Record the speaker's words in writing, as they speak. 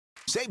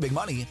Save big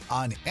money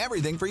on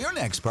everything for your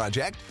next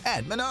project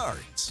at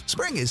Menards.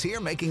 Spring is here,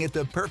 making it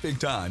the perfect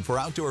time for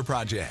outdoor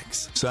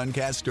projects.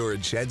 Suncast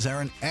storage sheds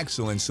are an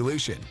excellent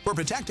solution for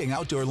protecting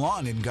outdoor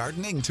lawn and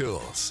gardening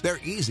tools. They're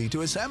easy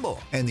to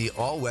assemble, and the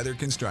all-weather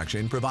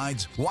construction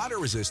provides water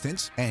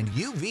resistance and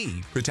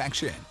UV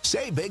protection.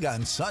 Save big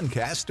on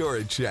Suncast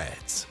storage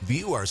sheds.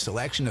 View our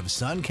selection of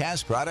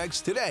Suncast products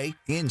today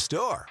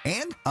in-store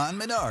and on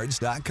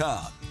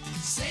Menards.com.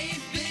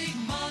 Save big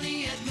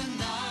money at Menards.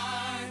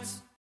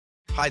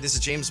 Hi, this is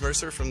James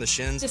Mercer from The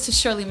Shins. This is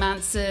Shirley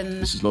Manson.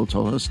 This is Lo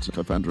Tolhurst,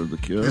 co-founder of The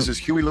Cure. This is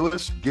Huey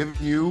Lewis giving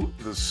you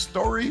the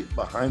story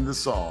behind the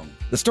song.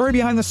 The story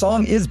behind the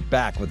song is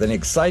back with an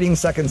exciting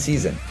second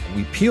season.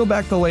 We peel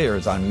back the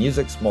layers on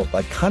music's most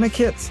iconic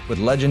hits with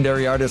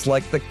legendary artists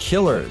like The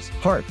Killers,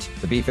 Heart,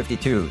 the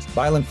B-52s,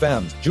 Violent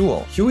Femmes,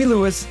 Jewel, Huey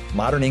Lewis,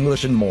 Modern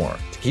English, and more.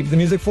 To keep the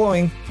music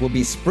flowing, we'll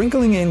be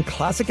sprinkling in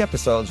classic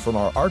episodes from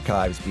our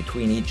archives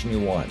between each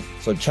new one.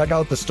 So check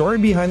out the story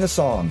behind the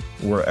song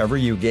wherever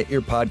you get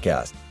your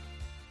podcast.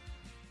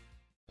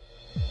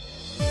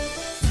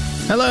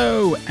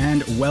 Hello,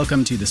 and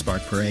welcome to The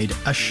Spark Parade,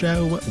 a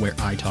show where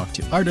I talk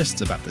to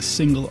artists about the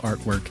single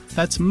artwork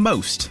that's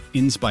most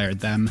inspired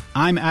them.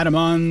 I'm Adam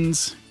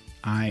Ons.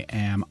 I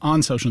am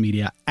on social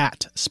media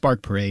at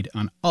Spark Parade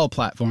on all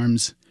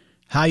platforms.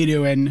 How you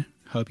doing?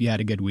 Hope you had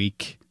a good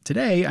week.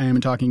 Today, I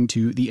am talking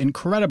to the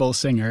incredible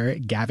singer,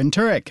 Gavin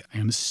Turek. I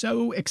am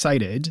so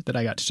excited that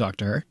I got to talk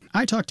to her.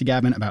 I talked to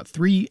Gavin about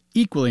three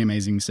equally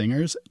amazing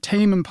singers,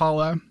 Tame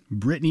Impala,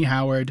 Brittany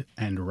Howard,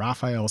 and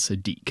Raphael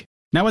Saadiq.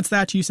 Now, what's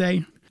that, you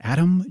say?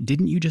 Adam,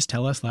 didn't you just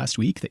tell us last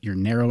week that you're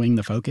narrowing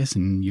the focus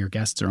and your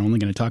guests are only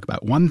going to talk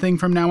about one thing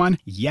from now on?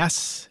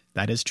 Yes,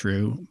 that is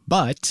true.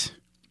 But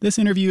this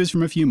interview is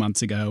from a few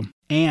months ago,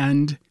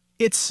 and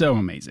it's so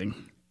amazing.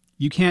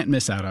 You can't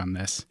miss out on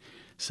this.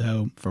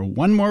 So for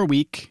one more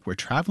week, we're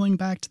traveling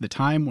back to the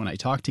time when I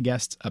talked to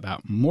guests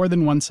about more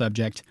than one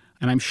subject,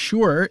 and I'm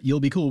sure you'll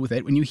be cool with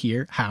it when you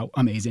hear how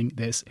amazing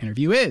this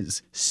interview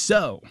is.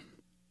 So,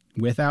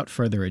 without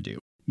further ado,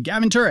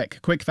 Gavin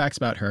Turek, quick facts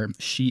about her.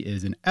 She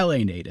is an LA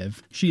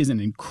native. She is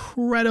an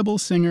incredible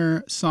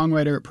singer,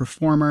 songwriter,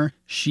 performer.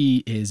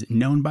 She is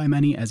known by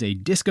many as a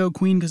disco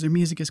queen because her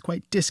music is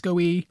quite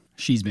disco-y.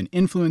 She's been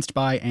influenced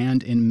by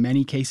and in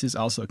many cases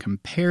also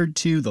compared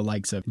to the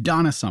likes of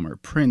Donna Summer,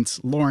 Prince,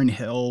 Lauryn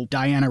Hill,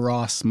 Diana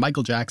Ross,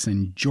 Michael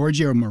Jackson,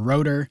 Giorgio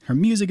Moroder. Her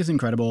music is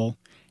incredible.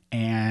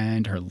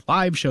 And her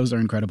live shows are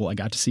incredible. I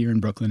got to see her in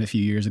Brooklyn a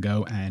few years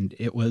ago, and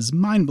it was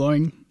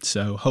mind-blowing.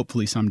 So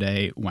hopefully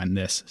someday, when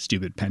this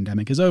stupid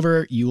pandemic is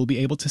over, you will be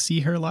able to see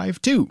her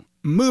live too.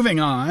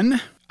 Moving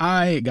on,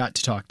 I got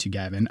to talk to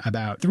Gavin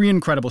about three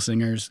incredible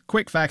singers.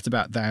 Quick facts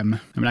about them.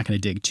 I'm not going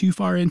to dig too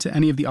far into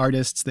any of the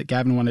artists that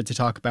Gavin wanted to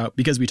talk about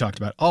because we talked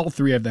about all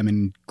three of them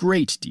in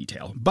great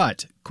detail.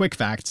 But quick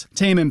facts,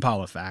 Tame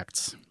Impala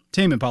facts.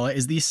 Tame Impala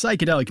is the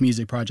psychedelic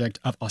music project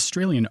of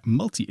Australian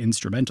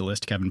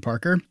multi-instrumentalist Kevin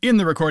Parker. In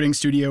the recording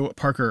studio,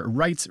 Parker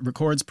writes,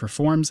 records,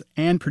 performs,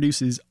 and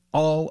produces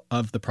all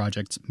of the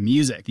project's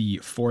music. The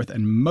fourth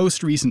and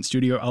most recent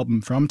studio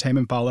album from Tame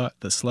Impala,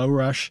 The Slow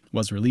Rush,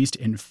 was released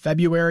in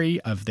February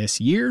of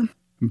this year.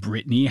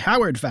 Brittany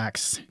Howard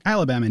facts.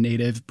 Alabama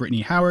native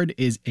Brittany Howard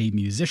is a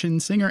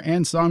musician, singer,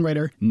 and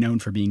songwriter known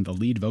for being the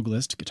lead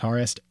vocalist,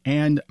 guitarist,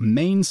 and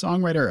main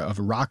songwriter of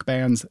rock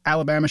bands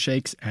Alabama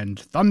Shakes and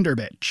Thunder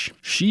Bitch.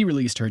 She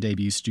released her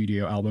debut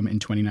studio album in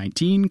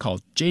 2019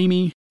 called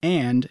Jamie,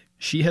 and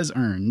she has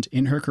earned,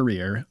 in her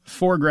career,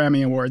 4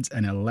 Grammy Awards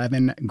and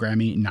 11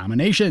 Grammy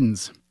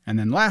nominations. And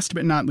then last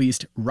but not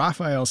least,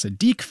 Raphael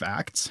Saadiq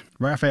facts.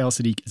 Raphael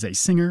Saadiq is a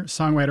singer,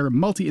 songwriter,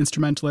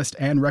 multi-instrumentalist,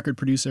 and record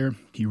producer.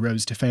 He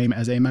rose to fame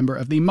as a member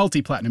of the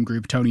multi-platinum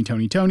group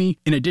Tony.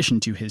 In addition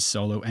to his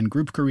solo and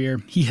group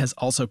career, he has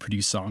also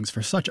produced songs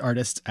for such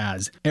artists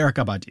as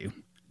Erykah Badu,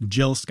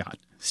 Jill Scott,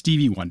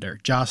 Stevie Wonder,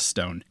 Joss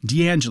Stone,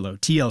 D'Angelo,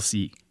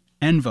 TLC,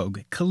 En Vogue,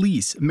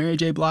 Khalees, Mary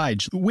J.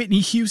 Blige, Whitney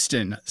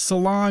Houston,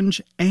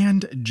 Solange,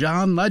 and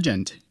John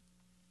Legend.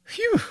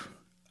 Phew!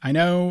 I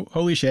know,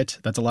 holy shit,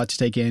 that's a lot to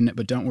take in,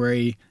 but don't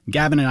worry,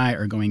 Gavin and I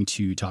are going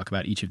to talk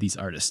about each of these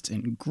artists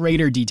in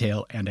greater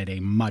detail and at a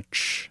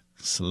much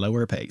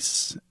slower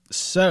pace.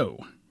 So,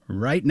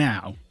 right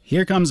now,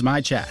 here comes my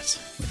chat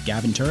with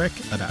Gavin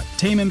Turek about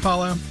Tame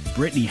Impala,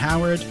 Brittany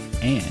Howard,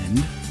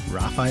 and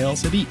Raphael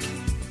Saadiq.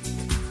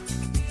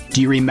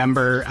 Do you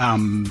remember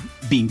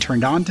being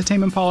turned on to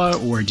Tame Impala,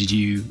 or did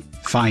you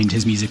find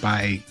his music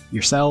by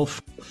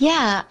yourself?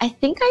 Yeah, I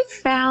think I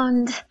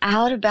found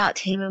out about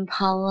Tame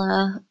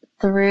Impala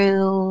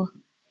through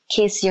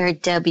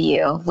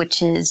KCRW,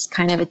 which is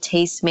kind of a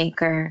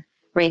tastemaker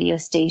radio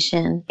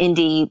station,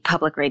 indie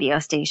public radio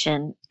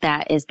station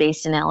that is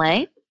based in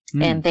LA.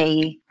 And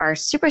they are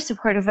super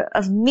supportive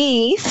of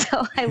me,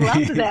 so I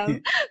love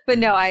them. But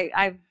no,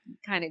 I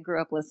kind of grew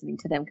up listening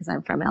to them because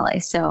I'm from LA.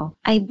 So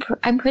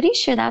I'm pretty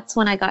sure that's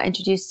when I got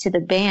introduced to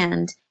the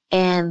band.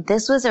 And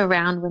this was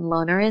around when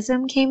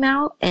Lonerism came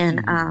out.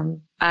 And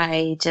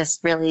I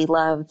just really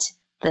loved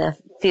the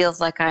feels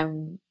like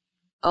I'm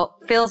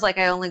feels like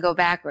I only go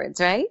backwards,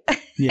 right?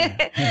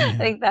 Yeah.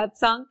 Like that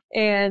song.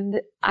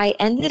 And I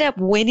ended up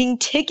winning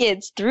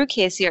tickets through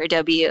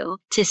KCRW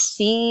to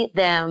see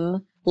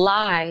them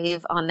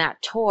live on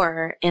that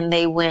tour. And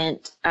they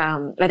went,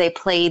 or they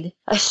played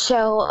a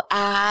show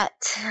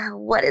at,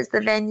 what is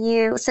the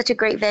venue? Such a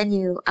great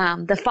venue.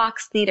 The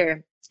Fox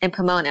Theater in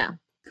Pomona,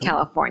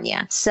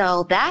 California.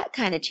 So that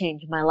kind of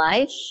changed my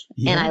life.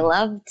 Yeah. And I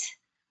loved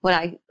what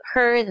I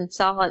heard and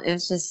saw. It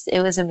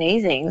was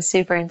amazing. It was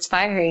super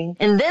inspiring.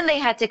 And then they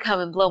had to come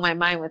and blow my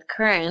mind with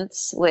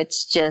Currents,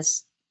 which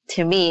just,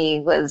 to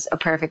me, was a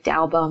perfect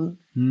album.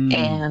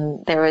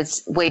 And there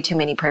was way too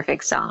many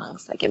perfect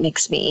songs. Like, it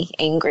makes me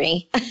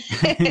angry.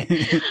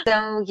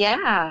 So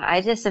yeah,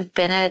 I just have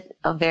been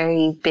a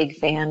very big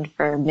fan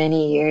for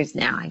many years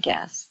now, I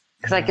guess.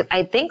 Because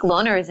I think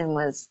Lonerism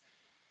was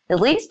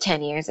at least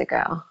 10 years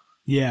ago.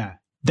 Yeah.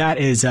 That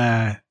is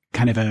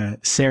kind of a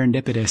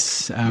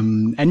serendipitous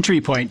entry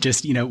point,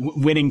 just,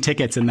 winning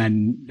tickets and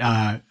then,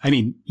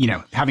 having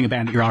a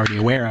band that you're already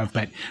aware of,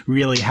 but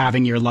really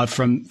having your love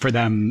for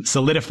them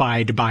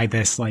solidified by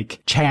this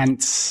like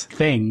chance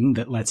thing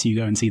that lets you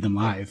go and see them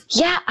live.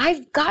 Yeah,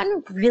 I've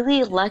gotten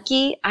really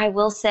lucky, I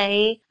will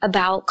say,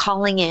 about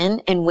calling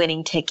in and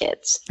winning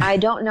tickets. I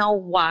don't know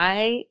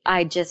why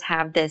I just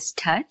have this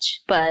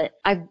touch, but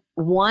I've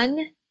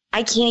won.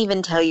 I can't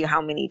even tell you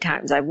how many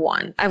times I've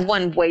won. I've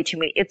won way too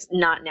many. It's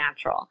not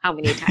natural how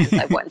many times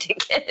I've won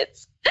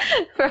tickets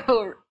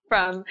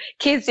from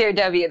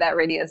KCRW, that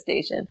radio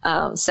station.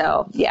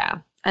 So yeah,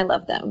 I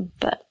love them.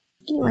 But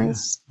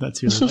anyways. Yeah,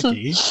 that's really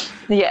lucky.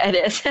 Yeah, it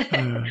is.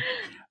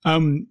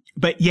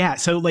 But yeah,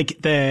 so like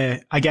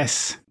I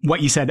guess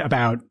what you said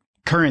about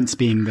Currents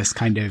being this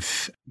kind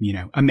of,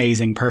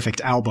 amazing,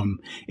 perfect album.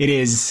 It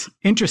is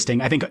interesting.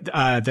 I think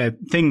the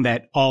thing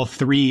that all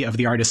three of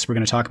the artists we're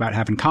going to talk about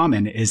have in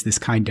common is this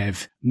kind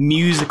of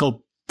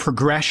musical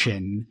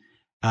progression,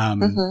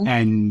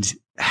 and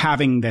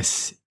having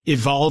this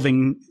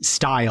evolving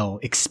style,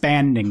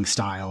 expanding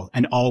style,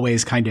 and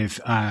always kind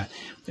of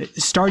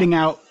starting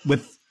out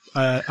with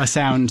a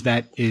sound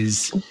that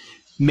is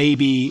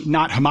maybe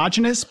not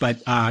homogenous,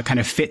 but kind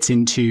of fits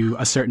into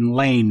a certain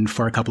lane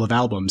for a couple of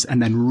albums,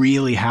 and then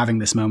really having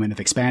this moment of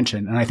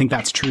expansion. And I think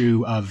that's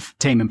true of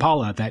Tame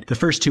Impala, that the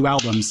first two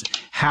albums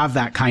have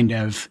that kind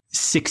of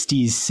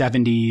 60s,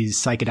 70s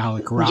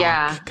psychedelic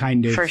rock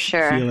kind of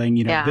feeling,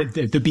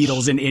 the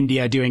Beatles in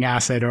India doing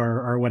acid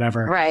or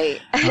whatever. Right.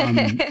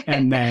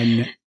 And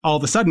then all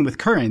of a sudden with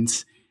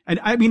Currents, and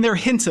I mean, there are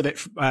hints of it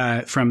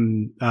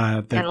from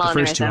the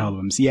first two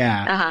albums.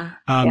 Yeah.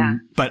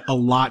 But a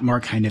lot more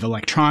kind of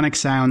electronic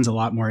sounds, a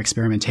lot more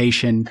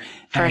experimentation.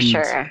 For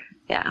sure.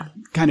 Yeah.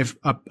 Kind of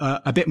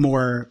a bit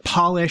more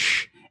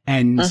polish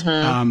and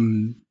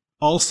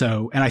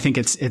also, and I think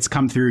it's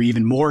come through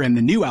even more in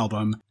the new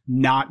album,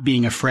 not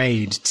being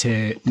afraid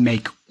to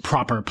make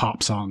proper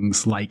pop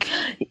songs like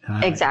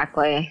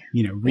exactly.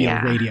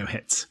 Real radio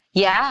hits.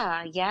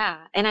 Yeah. Yeah.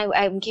 And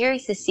I'm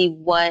curious to see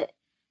what,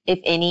 if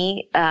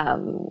any,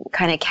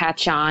 kind of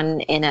catch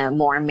on in a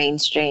more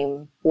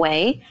mainstream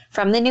way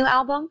from the new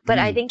album. But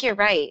I think you're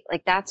right.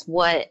 Like, that's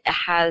what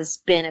has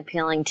been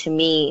appealing to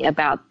me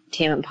about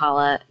Tame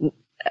Impala,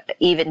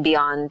 even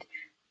beyond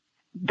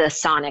the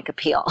sonic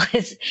appeal,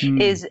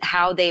 is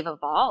how they've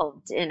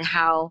evolved and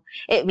how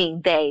they,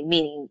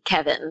 meaning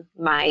Kevin,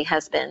 my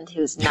husband,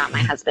 who's not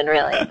my husband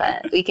really,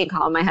 but we can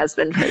call him my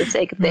husband for the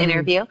sake of the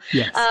interview.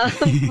 Yes.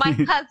 My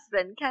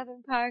husband,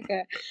 Kevin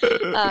Parker.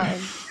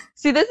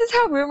 See, this is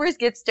how rumors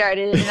get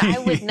started, and I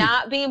would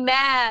not be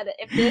mad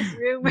if this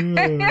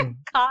rumor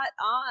caught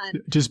on.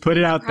 Just put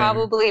it out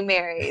Probably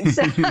married.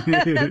 So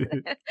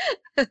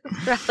it's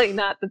probably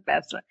not the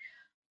best one.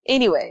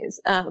 Anyways,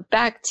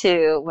 back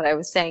to what I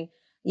was saying.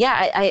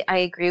 Yeah, I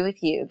agree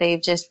with you.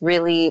 They've just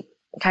really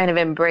kind of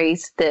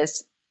embraced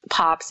this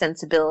pop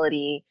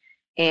sensibility.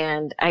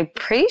 And I'm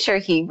pretty sure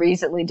he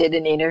recently did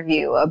an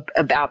interview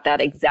about that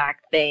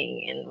exact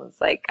thing and was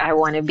like, I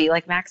want to be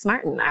like Max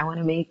Martin. I want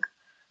to make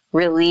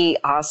really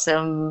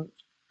awesome,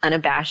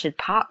 unabashed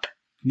pop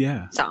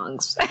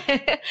songs.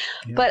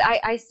 But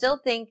I still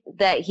think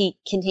that he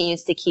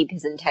continues to keep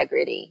his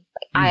integrity.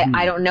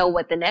 I don't know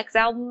what the next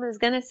album is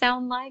going to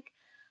sound like,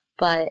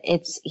 but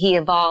he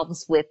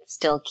evolves with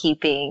still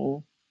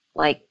keeping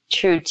like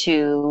true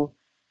to,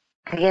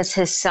 I guess,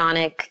 his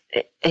sonic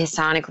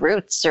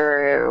roots,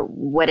 or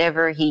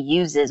whatever he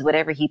uses,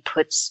 whatever he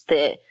puts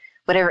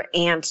whatever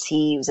amps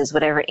he uses,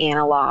 whatever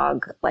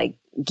analog like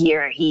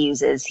gear he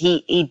uses.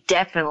 He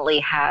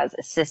definitely has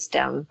a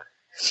system,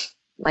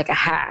 like a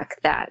hack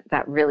that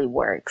really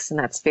works. And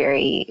that's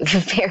very,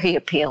 very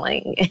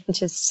appealing. And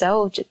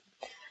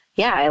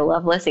I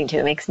love listening to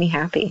it. It makes me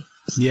happy.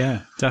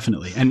 Yeah,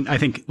 definitely. And I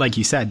think, like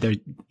you said,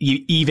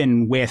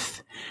 even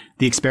with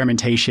the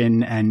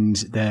experimentation and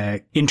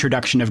the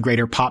introduction of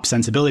greater pop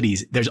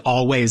sensibilities, there's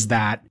always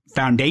that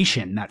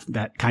foundation,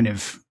 that kind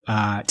of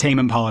Tame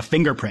Impala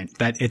fingerprint,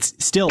 that it's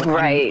still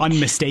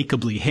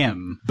unmistakably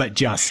him, but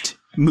just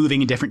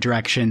moving in different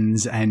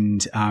directions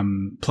and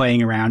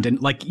playing around,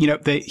 and like, you know,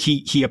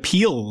 he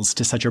appeals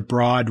to such a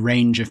broad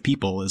range of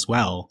people as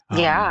well.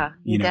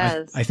 He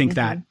does. I think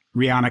that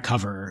Rihanna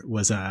cover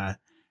was a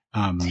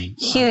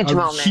huge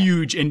moment,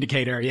 huge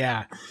indicator.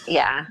 Yeah,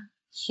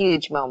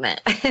 huge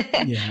moment.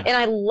 Yeah. And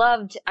I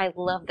loved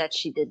that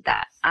she did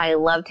that. I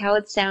loved how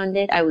it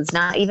sounded. I was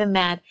not even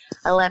mad.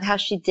 I love how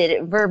she did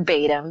it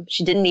verbatim.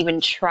 She didn't even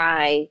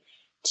try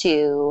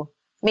to.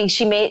 I mean,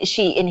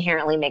 she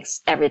inherently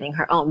makes everything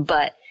her own,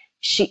 but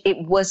it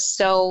was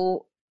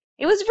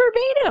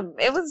verbatim.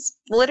 It was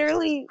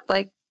literally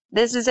like,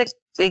 this is an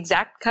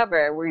exact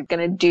cover. We're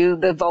going to do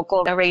the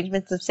vocal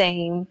arrangements the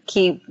same,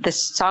 keep the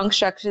song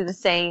structure the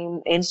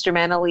same,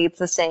 instrumentally it's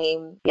the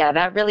same. Yeah,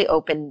 that really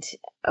opened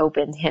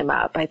him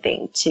up, I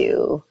think,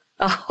 to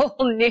a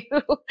whole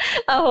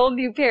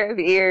new pair of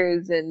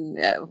ears and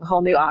a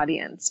whole new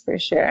audience for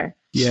sure.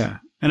 Yeah.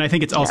 And I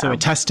think it's also a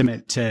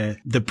testament to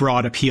the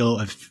broad appeal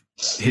of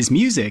his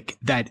music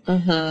that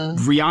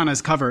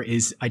Rihanna's cover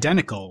is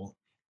identical.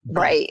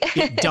 Right.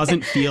 It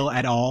doesn't feel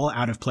at all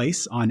out of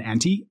place on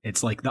Anti.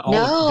 It's like the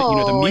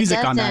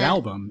music on that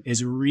album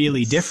is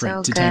really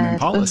different to Tame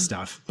Impala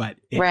stuff, but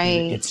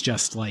it's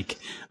just like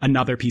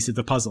another piece of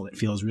the puzzle. It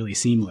feels really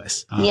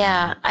seamless.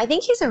 I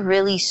think he's a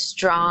really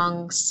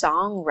strong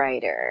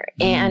songwriter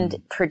and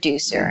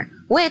producer,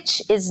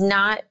 which is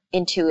not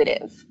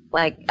intuitive.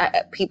 Like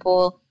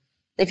people,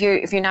 if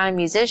you're not a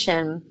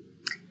musician,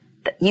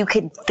 you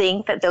could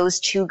think that those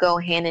two go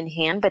hand in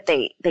hand, but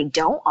they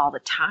don't all the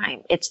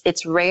time.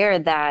 It's rare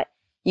that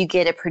you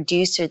get a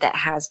producer that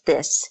has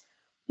this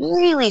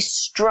really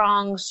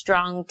strong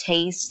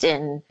taste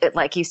and,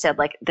 like you said,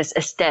 like this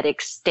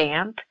aesthetic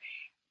stamp,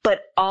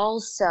 but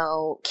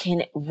also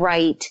can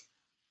write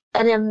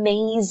an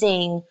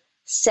amazing,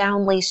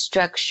 soundly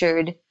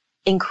structured,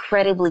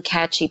 incredibly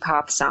catchy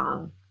pop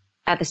song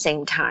at the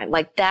same time.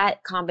 Like,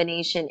 that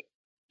combination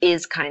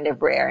is kind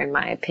of rare in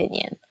my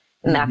opinion.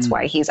 And that's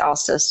why he's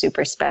also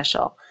super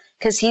special,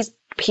 because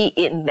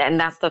and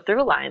that's the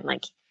through line.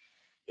 Like,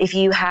 if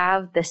you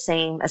have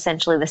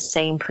essentially the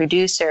same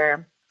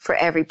producer for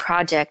every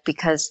project,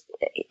 because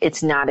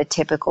it's not a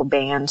typical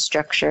band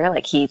structure,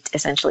 like he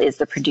essentially is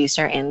the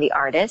producer and the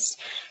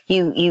artist,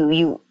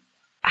 you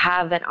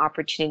have an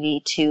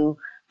opportunity to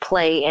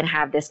play and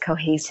have this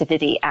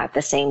cohesivity at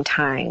the same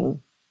time,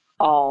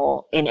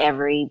 all in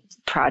every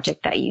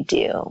project that you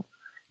do.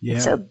 Yeah.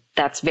 So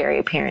that's very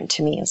apparent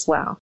to me as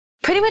well.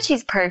 Pretty much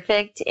he's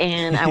perfect,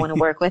 and I want to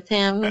work with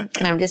him, and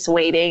I'm just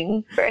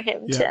waiting for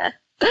him to.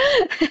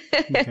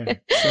 Okay.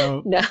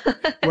 So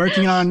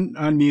working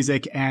on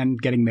music and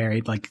getting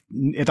married, like,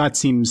 that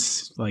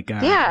seems like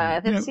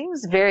that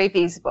seems very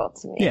feasible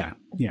to me.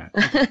 Yeah.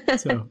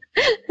 So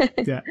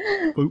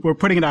we're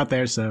putting it out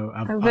there. So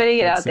I'm putting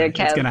it out there,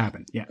 Kev. It's gonna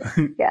happen. Yeah.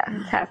 Yeah,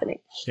 it's happening.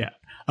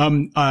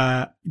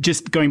 Yeah.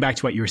 Just going back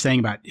to what you were saying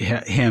about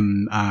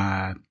him.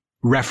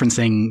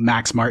 Referencing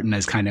Max Martin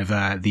as kind of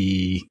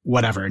the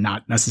whatever,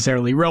 not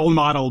necessarily role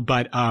model,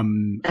 but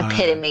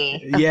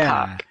epitome of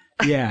pop.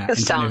 Yeah,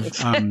 songs.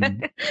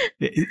 Kind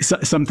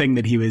of, something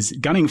that he was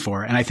gunning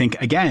for. And I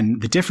think, again,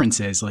 the difference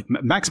is, like,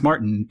 Max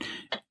Martin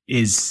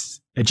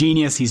is a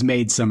genius. He's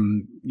made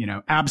some,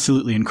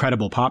 absolutely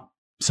incredible pop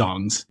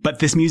songs, but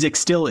this music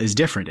still is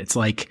different. It's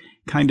like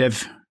kind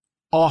of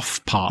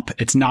off pop.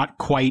 It's not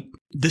quite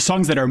the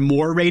songs that are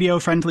more radio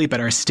friendly, but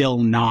are still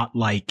not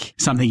like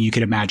something you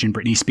could imagine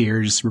Britney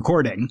Spears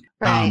recording.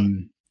 Right.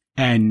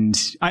 And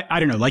I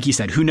don't know, like you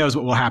said, who knows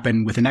what will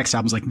happen with the next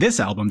albums, like this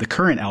album, the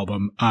current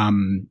album,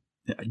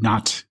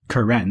 not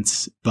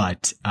Currents,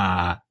 but,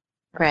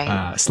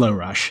 Slow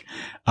Rush,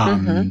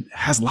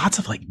 has lots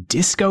of like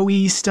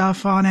disco-y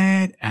stuff on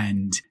it,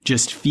 and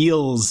just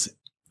feels,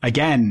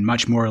 again,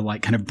 much more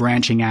like kind of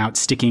branching out,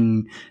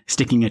 sticking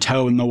a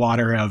toe in the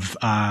water of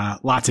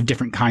lots of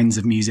different kinds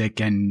of music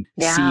and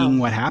seeing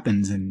what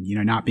happens, and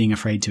not being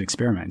afraid to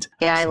experiment.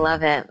 Yeah, I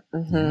love it.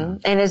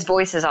 And his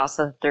voice is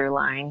also through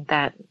line,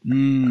 that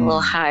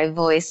little high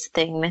voice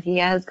thing that he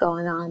has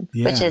going on,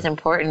 which is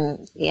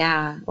important.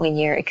 Yeah, when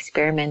you're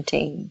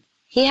experimenting,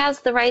 he has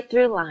the right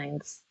through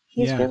lines.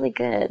 He's really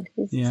good.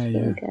 He's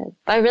really good.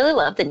 But I really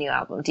love the new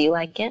album. Do you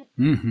like it?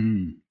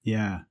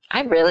 Yeah.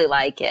 I really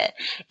like it.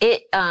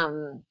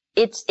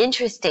 It's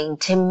interesting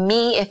to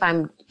me if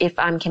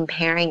I'm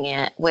comparing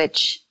it,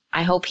 which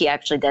I hope he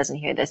actually doesn't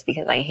hear this,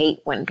 because I hate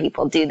when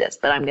people do this,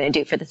 but I'm going to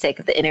do it for the sake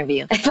of the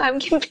interview. If I'm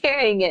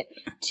comparing it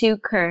to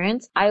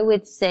Currents, I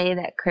would say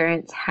that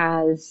Currents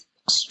has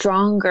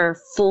stronger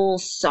full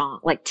song,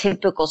 like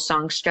typical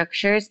song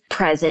structures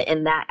present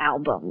in that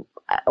album.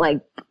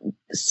 Like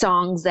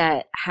songs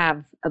that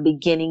have a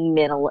beginning,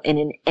 middle, and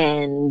an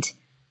end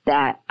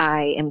that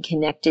I am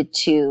connected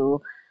to.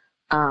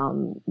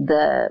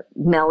 The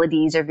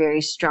melodies are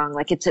very strong.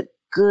 Like, it's a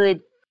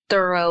good,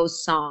 thorough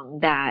song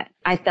that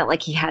I felt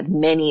like he had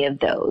many of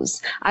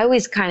those. I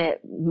always kind of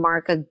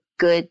mark a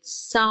good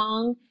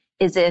song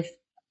as if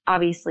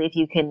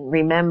you can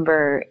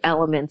remember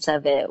elements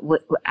of it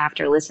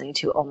after listening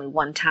to it only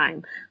one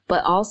time,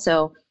 but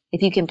also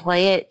if you can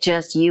play it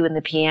just you and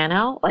the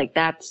piano, like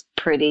that's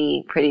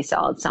pretty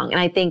solid song. And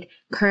I think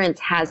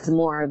Currents has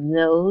more of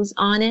those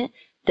on it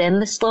than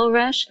the Slow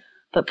Rush.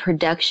 But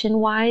production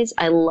wise,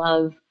 I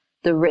love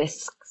the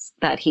risks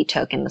that he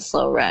took in the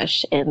Slow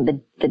Rush and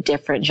the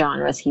different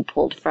genres he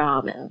pulled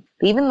from, and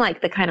even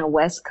like the kind of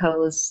West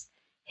Coast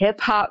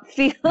hip hop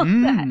feel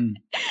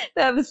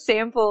that was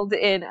sampled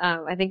in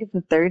I think it's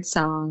the third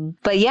song.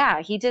 But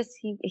yeah, he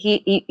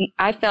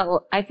I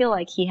feel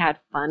like he had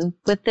fun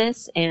with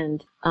this,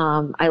 and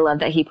I love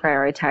that he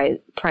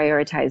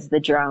prioritized the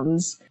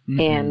drums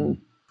and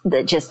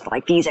the just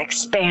like these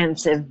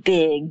expansive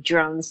big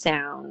drum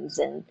sounds.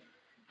 And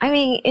I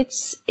mean,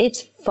 it's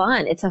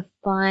fun.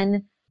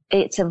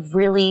 It's a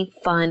really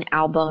fun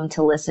album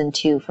to listen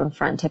to from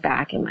front to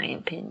back, in my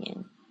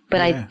opinion. But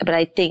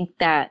I think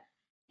that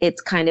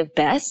it's kind of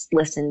best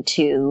listened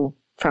to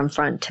from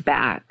front to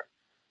back.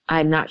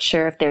 I'm not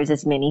sure if there's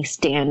as many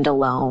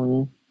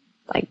standalone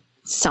like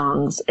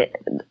songs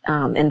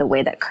in the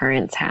way that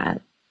Currents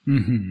had.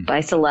 But I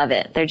still love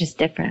it. They're just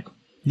different.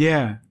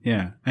 Yeah.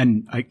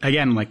 And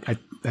again, like I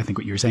think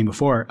what you were saying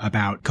before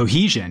about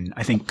cohesion,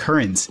 I think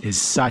Currents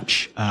is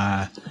such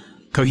a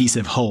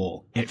cohesive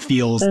whole. It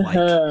feels like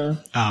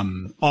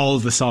all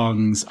of the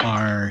songs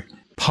are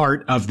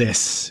part of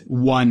this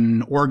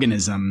one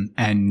organism,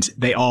 and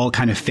they all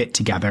kind of fit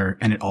together,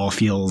 and it all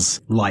feels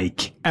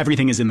like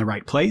everything is in the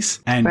right place.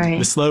 And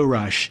the Slow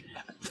Rush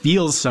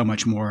feels so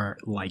much more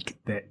like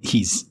that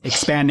he's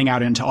expanding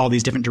out into all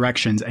these different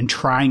directions and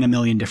trying a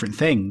million different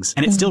things.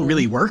 And it still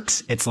really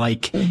works. It's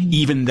like,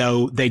 even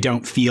though they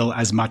don't feel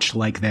as much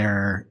like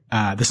they're,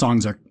 the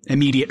songs are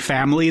immediate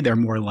family, they're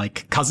more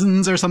like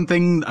cousins or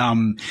something.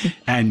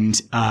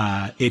 And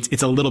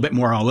it's a little bit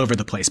more all over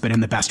the place, but in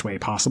the best way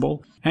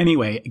possible.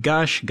 Anyway,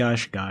 gosh.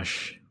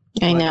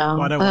 I know.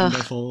 What a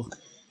wonderful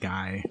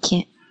guy.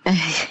 Can't.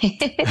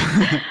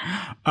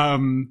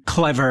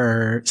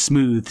 Clever,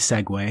 smooth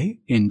segue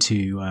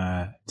into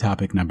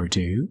topic number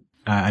 2.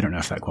 I don't know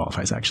if that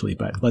qualifies actually,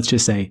 but let's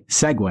just say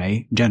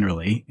segue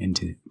generally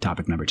into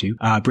topic number 2.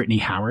 Brittany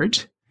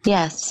Howard.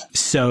 Yes.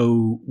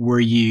 So were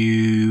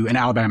you an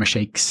Alabama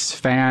Shakes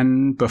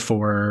fan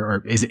before,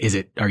 or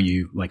are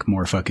you like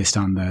more focused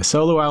on the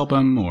solo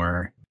album,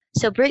 or?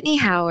 So Brittany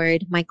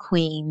Howard, my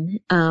queen,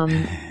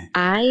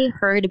 I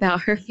heard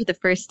about her for the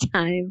first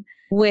time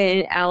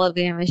when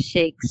Alabama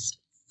Shake's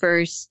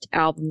first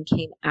album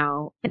came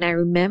out. And I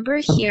remember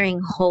hearing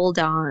Hold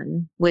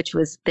On, which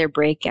was their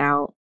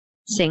breakout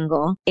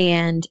single.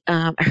 And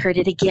I heard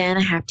it again.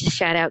 I have to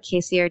shout out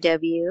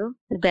KCRW,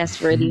 the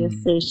best radio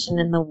station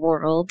in the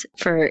world,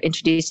 for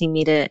introducing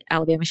me to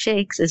Alabama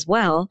Shakes as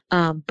well.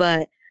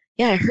 But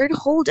yeah, I heard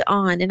Hold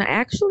On, and I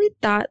actually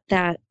thought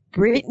that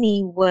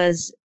Brittany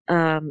was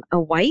a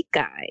white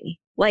guy.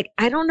 Like,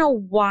 I don't know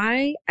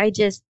why, I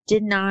just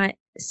did not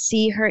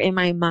see her in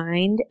my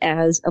mind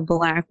as a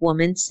black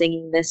woman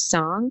singing this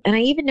song. And I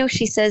even know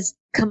she says,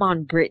 "Come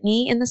on,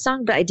 Brittany," in the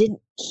song, but I didn't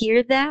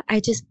hear that. I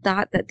just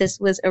thought that this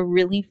was a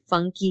really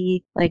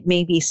funky, like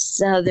maybe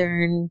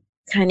Southern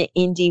kind of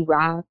indie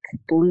rock,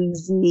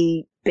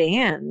 bluesy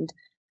band.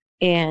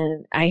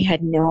 And I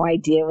had no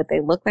idea what they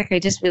looked like. I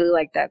just really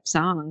liked that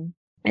song.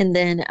 And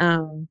then,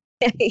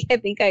 I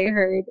think I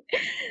heard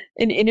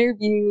an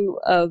interview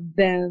of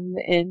them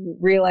and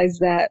realized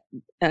that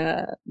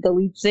the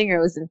lead singer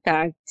was in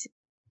fact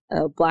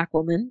a black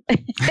woman.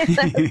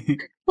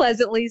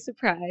 Pleasantly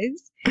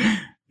surprised.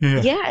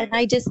 Yeah, and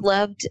I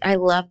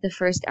loved the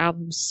first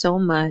album so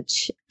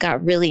much.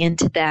 Got really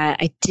into that.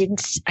 I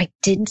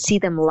didn't see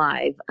them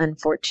live,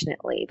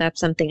 unfortunately.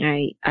 That's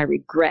something I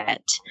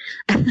regret.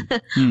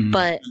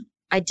 But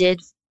I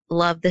did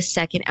love the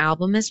second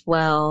album as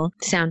well,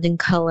 Sound and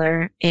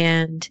Color.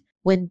 And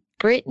when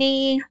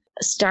Brittany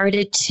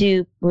started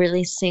to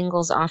release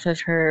singles off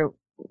of her,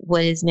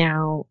 what is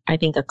now, I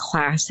think, a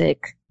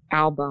classic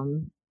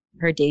album,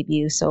 her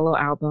debut solo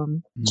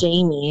album,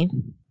 Jamie,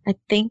 I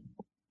think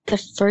the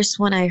first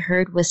one I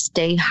heard was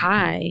Stay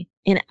High,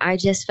 and I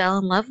just fell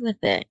in love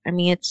with it. I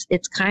mean, it's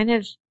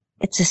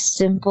a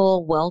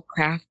simple,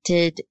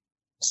 well-crafted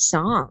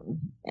song.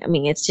 I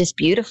mean, it's just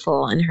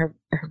beautiful, and her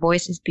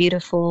voice is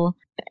beautiful.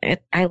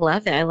 I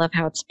love it. I love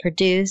how it's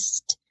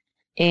produced.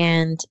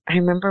 And I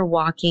remember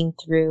walking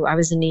through, I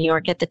was in New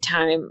York at the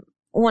time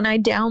when I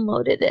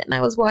downloaded it, and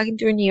I was walking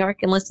through New York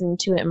and listening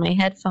to it in my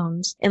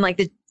headphones, and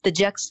like the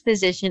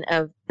juxtaposition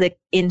of the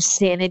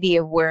insanity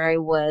of where I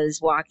was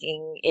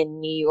walking in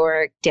New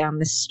York down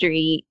the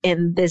street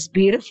and this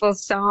beautiful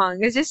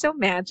song is just so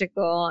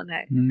magical. And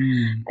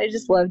I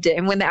just loved it.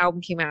 And when the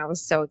album came out, I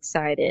was so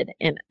excited,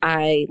 and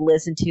I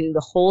listened to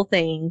the whole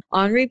thing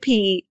on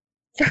repeat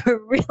for a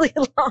really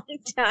long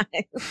time.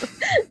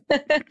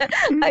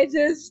 I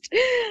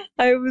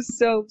was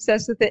so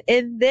obsessed with it.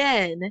 And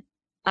then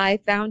I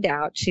found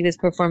out she was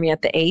performing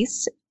at the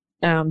Ace,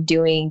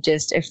 doing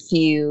just a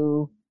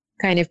few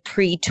kind of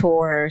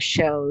pre-tour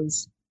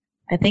shows.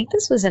 I think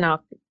this was in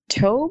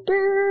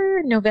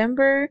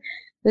November. It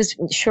was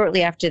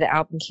shortly after the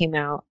album came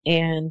out.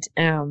 And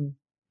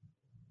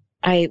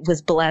I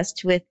was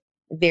blessed with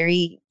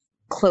very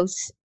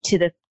close to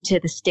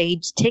the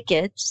stage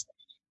tickets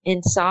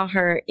and saw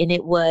her, and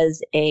it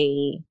was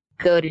a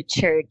go to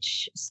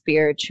church,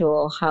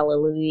 spiritual,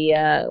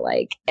 hallelujah,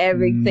 like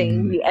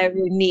everything you ever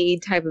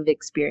need type of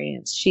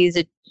experience. She's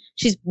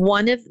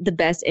one of the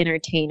best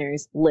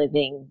entertainers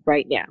living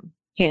right now,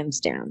 hands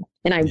down.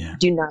 And I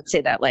do not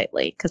say that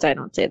lightly, because I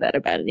don't say that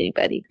about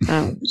anybody.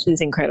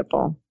 She's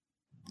incredible.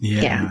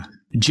 Yeah.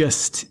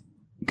 Just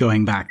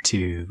going back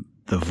to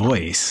the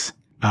voice,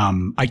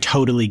 I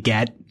totally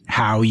get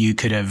how you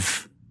could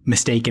have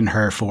mistaken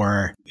her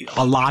for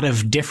a lot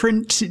of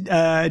different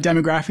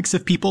demographics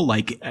of people.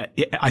 Like,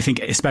 I think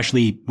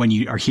especially when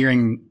you are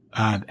hearing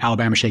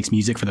Alabama Shake's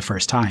music for the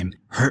first time,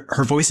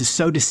 her voice is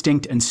so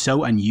distinct and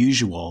so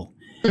unusual.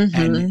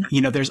 And,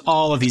 you know, there's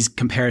all of these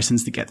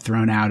comparisons that get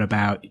thrown out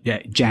about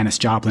Janis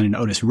Joplin and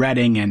Otis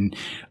Redding and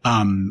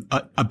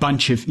a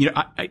bunch of, you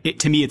know,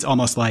 to me, it's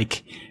almost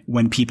like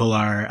when people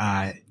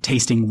are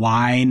tasting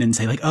wine and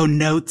say like, oh,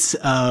 notes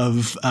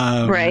of,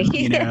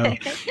 you know,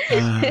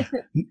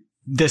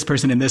 this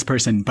person and this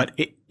person. But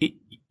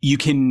you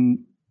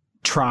can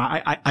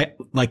try. I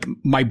like,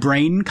 my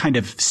brain kind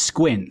of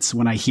squints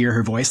when I hear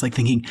her voice, like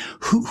thinking,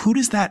 who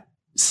does that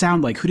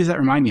sound like? Who does that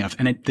remind me of?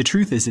 And the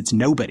truth is, it's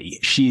nobody.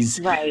 She's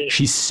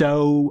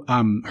so,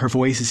 her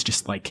voice is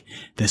just like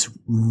this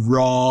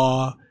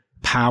raw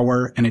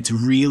power, and it's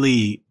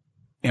really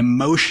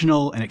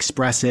emotional and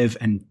expressive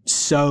and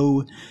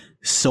so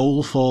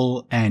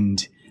soulful,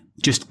 and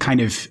just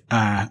kind of,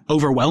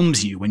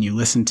 overwhelms you when you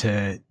listen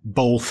to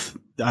both,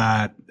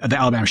 the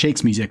Alabama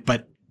Shakes music,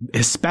 but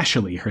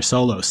especially her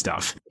solo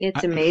stuff.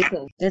 It's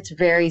amazing. It's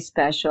very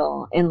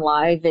special. In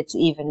live, it's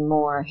even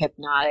more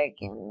hypnotic,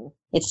 and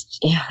it's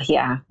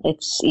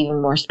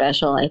even more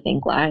special, I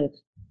think, live.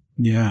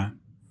 Yeah.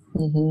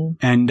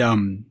 And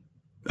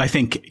I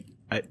think,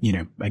 you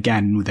know,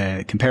 again, with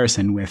the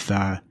comparison with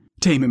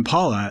Tame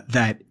Impala,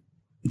 that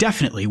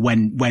definitely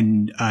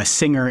when a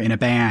singer in a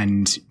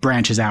band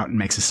branches out and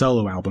makes a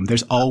solo album,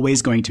 there's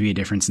always going to be a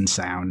difference in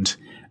sound.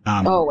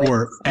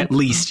 Or at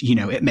least, you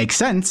know, it makes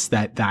sense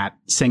that that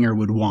singer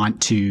would want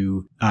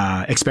to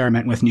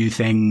experiment with new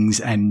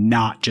things and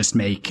not just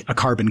make a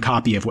carbon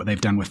copy of what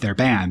they've done with their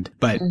band.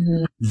 But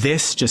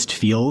this just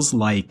feels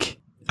like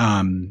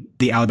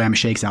the Alabama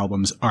Shakes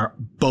albums are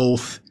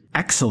both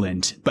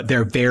excellent, but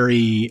they're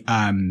very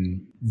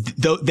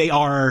though they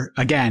are,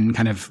 again,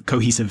 kind of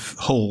cohesive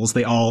wholes.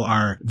 They all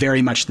are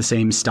very much the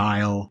same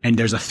style, and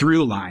there's a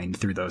through line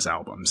through those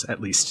albums, at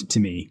least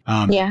to me.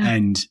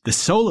 And the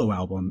solo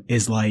album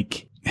is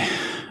like,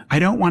 I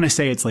don't want to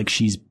say it's like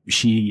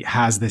she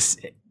has this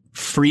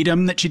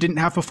freedom that she didn't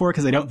have before,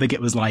 because I don't think it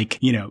was like,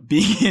 you know,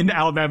 being in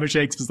Alabama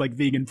Shakes was like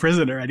being in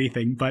prison or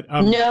anything, but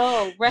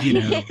no, right.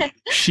 You know,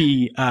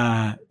 she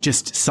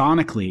just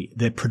sonically,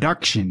 the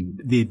production,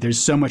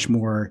 there's so much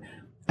more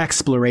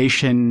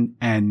exploration,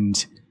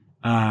 and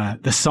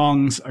the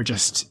songs are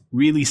just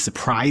really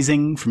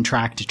surprising from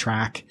track to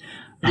track.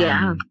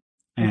 And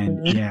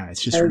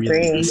it's just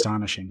really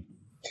astonishing.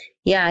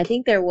 Yeah, I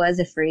think there was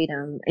a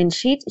freedom, and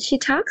she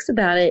talks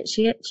about it.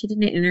 She did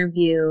an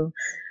interview,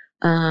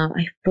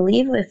 I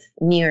believe with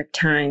New York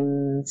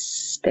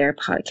Times, their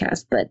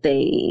podcast, but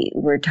they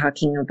were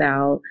talking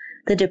about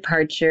the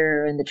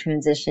departure and the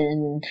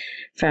transition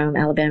from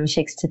Alabama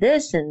Shakes to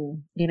this.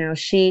 And, you know,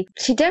 she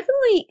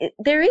definitely,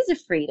 there is a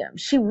freedom.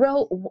 She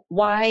wrote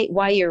why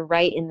you're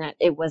right in that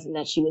it wasn't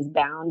that she was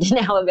bound in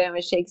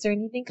Alabama Shakes or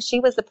anything, because she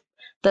was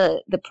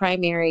the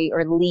primary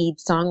or lead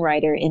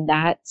songwriter in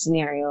that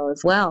scenario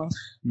as well.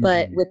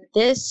 But with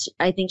this,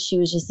 I think she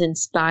was just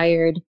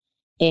inspired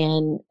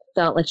and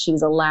felt like she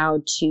was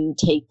allowed to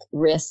take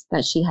risks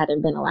that she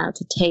hadn't been allowed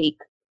to take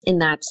in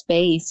that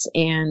space.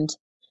 And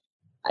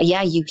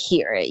you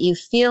hear it, you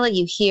feel it,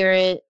 you hear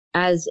it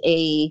as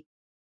a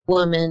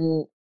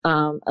woman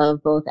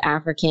of both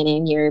African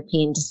and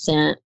European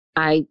descent.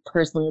 I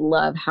personally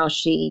love how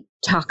she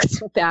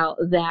talks about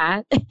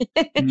that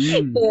and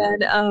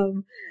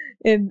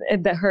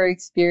that her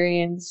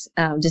experience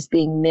just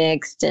being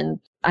mixed. And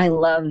I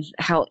love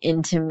how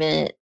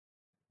intimate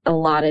a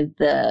lot of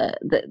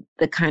the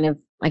kind of,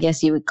 I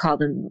guess you would call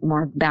them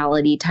more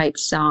ballady type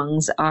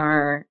songs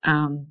are.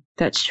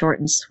 That short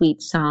and sweet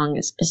song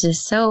is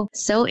just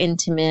so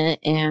intimate,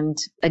 and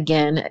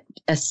again,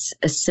 a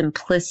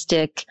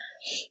simplistic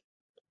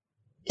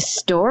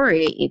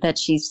story that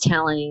she's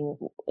telling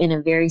in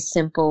a very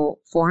simple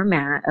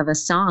format of a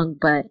song,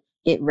 but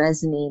it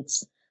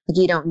resonates. Like,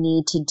 you don't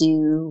need to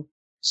do.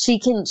 She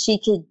could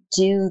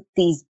do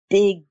these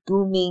big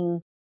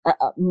booming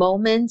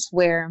moments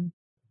where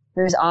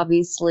there's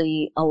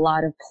obviously a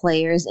lot of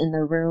players in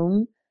the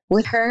room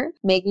with her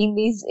making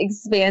these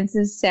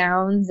expansive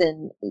sounds,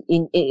 and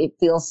it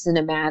feels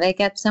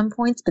cinematic at some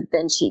points, but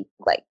then she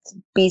like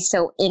be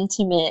so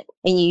intimate,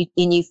 and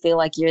you feel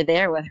like you're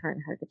there with her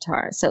and her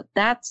guitar. So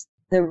that's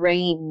the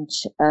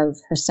range of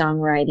her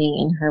songwriting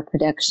and her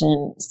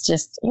production. It's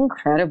just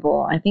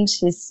incredible. I think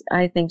she's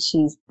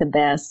the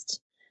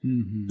best.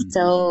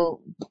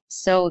 So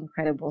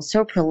incredible,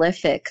 so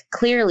prolific,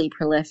 clearly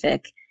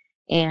prolific,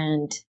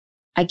 and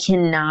I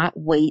cannot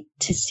wait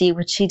to see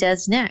what she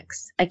does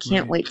next. I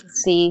can't wait to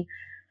see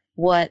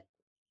what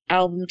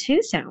album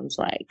 2 sounds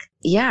like.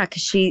 Yeah,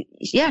 because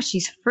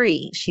she's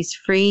free. She's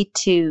free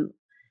to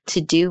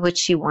do what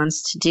she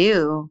wants to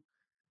do.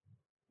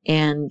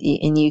 And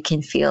you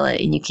can feel it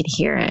and you can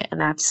hear it.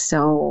 And that's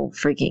so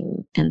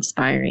freaking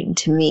inspiring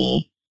to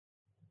me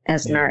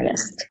as an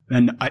artist.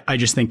 And I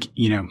just think,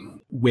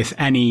 with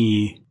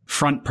any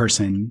front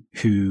person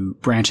who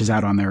branches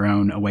out on their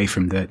own away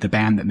from the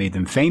band that made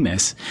them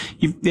famous,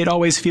 it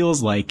always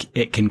feels like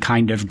it can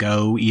kind of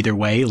go either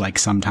way. Like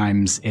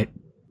sometimes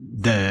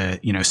the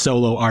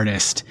solo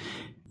artist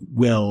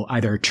will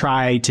either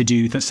try to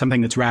do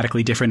something that's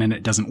radically different and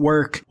it doesn't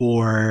work,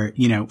 or,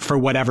 for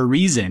whatever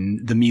reason,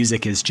 the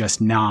music is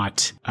just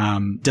not,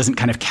 doesn't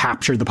kind of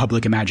capture the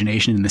public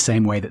imagination in the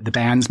same way that the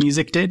band's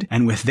music did.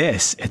 And with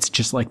this, it's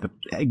just like the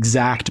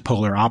exact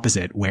polar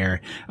opposite, where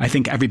I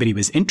think everybody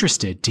was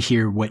interested to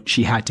hear what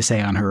she had to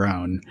say on her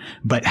own,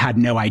 but had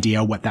no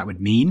idea what that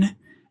would mean.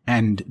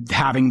 And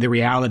having the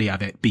reality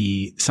of it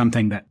be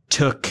something that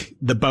took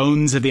the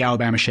bones of the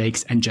Alabama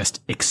Shakes and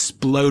just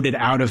exploded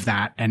out of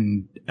that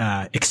and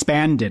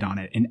expanded on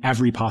it in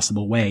every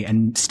possible way,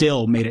 and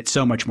still made it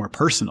so much more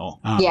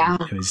personal.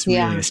 It was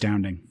really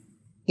astounding.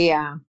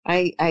 Yeah,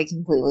 I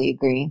completely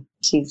agree.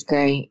 She's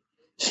great.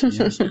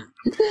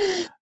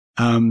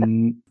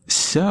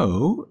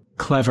 So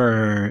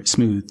clever,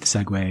 smooth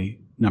segue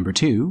number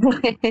 2.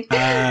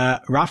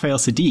 Raphael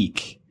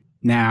Saadiq.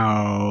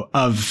 Now,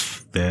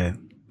 of the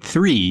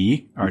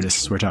 3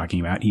 artists we're talking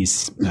about,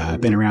 he's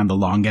been around the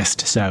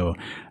longest. So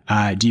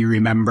do you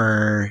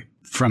remember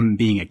from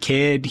being a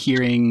kid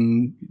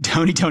hearing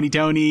Tony, Tony,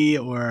 Tony,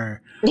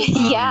 or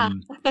yeah.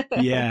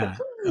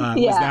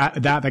 Was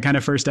that the kind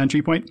of first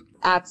entry point?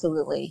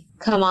 Absolutely.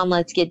 Come On,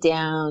 Let's Get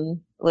Down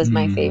was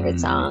my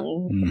favorite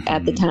song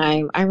at the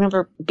time. I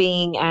remember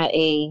being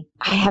I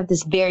have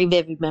this very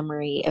vivid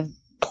memory of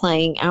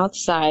playing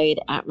outside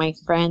at my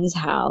friend's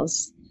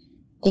house.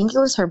 I think it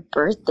was her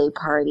birthday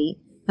party.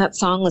 That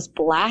song was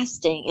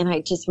blasting, and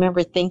I just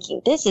remember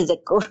thinking, this is a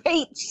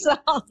great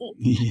song.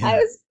 Yeah. I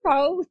was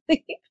probably,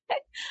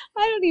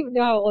 I don't even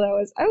know how old I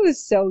was. I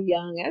was so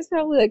young. I was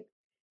probably like,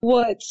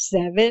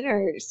 7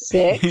 or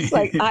 6?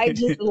 Like, I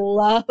just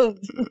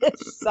loved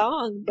this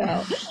song,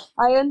 though.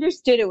 I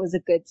understood it was a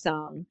good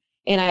song,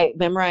 and I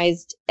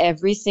memorized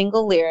every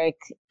single lyric,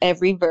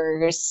 every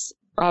verse,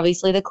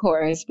 obviously the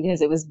chorus,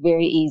 because it was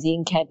very easy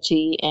and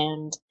catchy,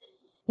 and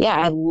yeah,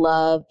 I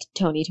loved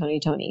Tony, Tony,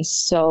 Tony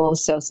so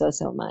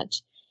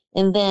much.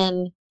 And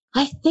then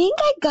I think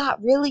I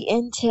got really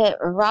into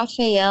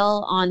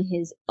Raphael on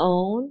his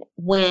own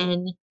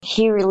when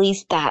he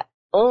released that.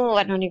 Oh,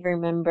 I don't even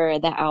remember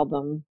that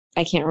album.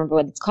 I can't remember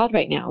what it's called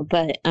right now,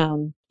 but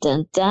dun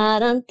da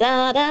dun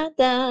da da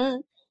da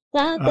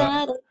da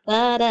da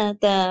da da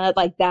da,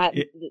 like that.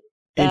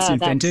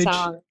 Instant that Vintage?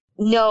 Song.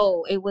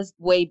 No, it was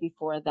way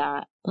before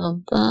that.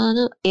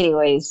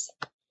 Anyways.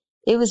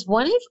 It was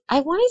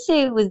I want to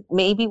say it was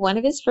maybe one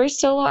of his first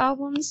solo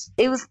albums.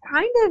 It was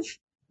kind of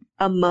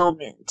a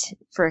moment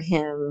for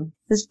him.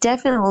 It was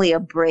definitely a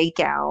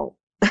breakout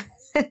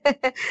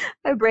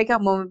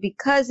moment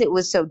because it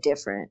was so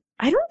different.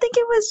 I don't think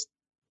it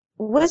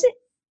was it?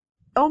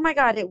 Oh my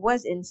God, it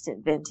was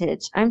Instant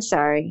Vintage. I'm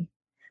sorry.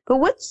 But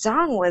what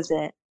song was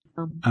it?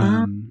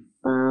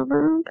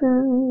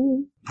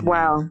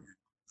 Wow.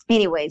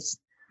 Anyways.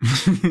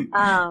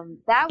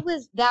 That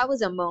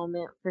was a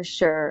moment for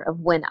sure of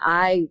when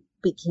I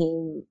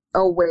became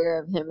aware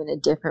of him in a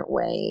different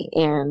way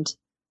and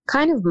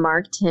kind of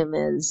marked him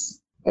as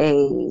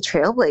a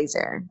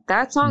trailblazer.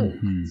 That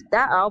song,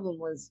 that album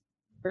was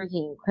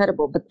freaking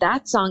incredible, but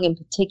that song in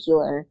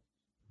particular,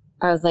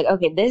 I was like,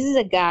 okay, this is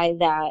a guy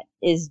that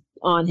is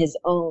on his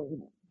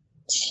own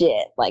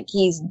shit. Like,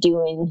 he's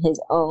doing his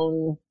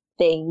own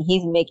thing.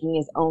 He's making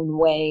his own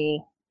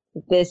way.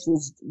 This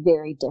is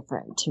very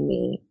different to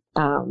me.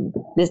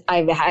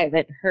 I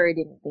haven't heard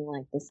anything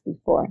like this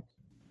before.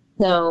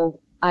 So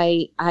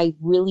I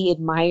really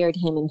admired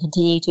him and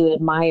continue to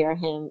admire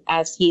him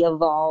as he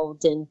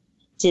evolved and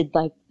did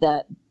like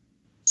the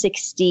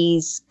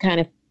 60s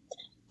kind of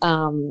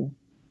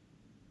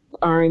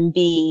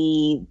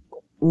R&B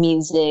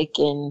music,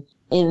 and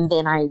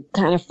then I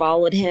kind of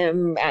followed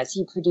him as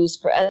he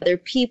produced for other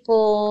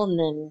people, and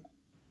then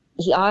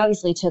he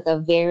obviously took a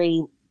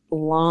very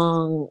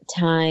long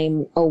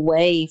time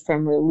away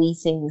from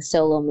releasing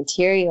solo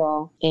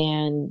material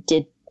and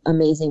did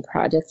amazing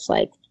projects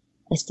like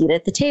A Seat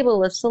at the Table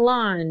with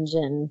Solange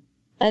and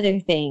other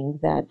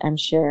things that I'm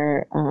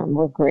sure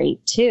were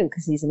great too,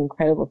 because he's an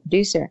incredible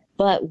producer.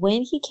 But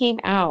when he came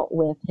out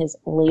with his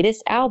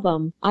latest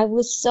album, I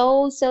was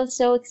so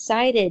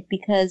excited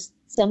because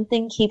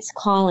Something Keeps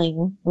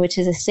Calling, which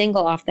is a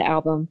single off the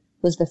album,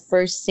 was the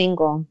first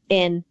single.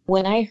 And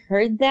when I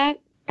heard that,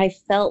 I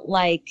felt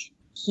like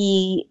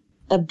he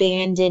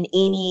abandoned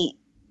any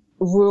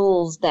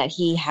rules that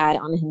he had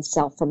on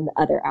himself from the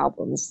other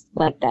albums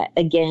like that.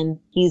 Again,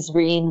 he's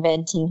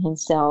reinventing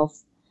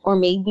himself, or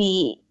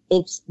maybe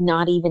it's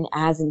not even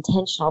as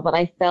intentional, but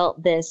I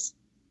felt this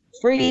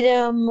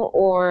freedom,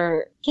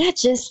 or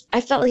just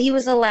I felt he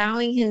was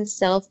allowing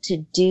himself to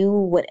do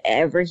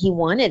whatever he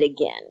wanted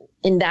again.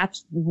 And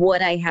that's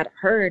what I had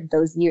heard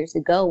those years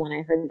ago when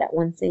I heard that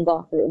one single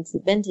off of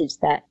Instant Vintage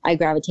that I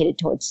gravitated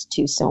towards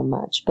too so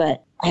much.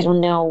 But I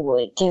don't know,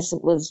 I guess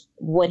it was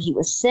what he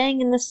was saying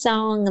in the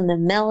song and the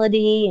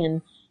melody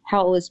and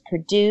how it was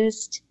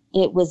produced.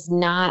 It was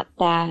not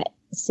that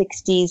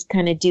 60s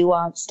kind of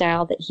doo-wop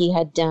style that he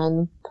had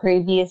done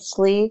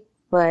previously.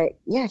 But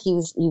yeah, he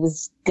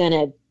was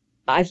gonna,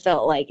 I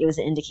felt like it was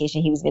an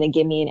indication he was gonna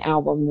give me an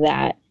album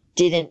that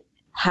didn't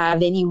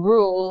have any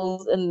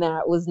rules and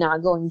that was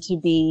not going to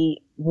be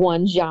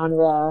one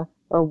genre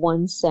or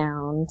one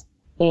sound.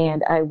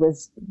 And I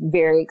was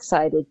very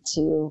excited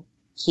to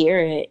hear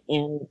it.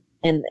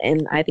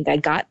 And I think I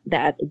got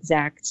that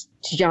exact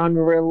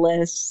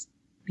genre-less,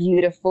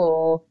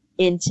 beautiful,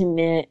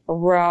 intimate,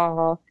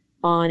 raw,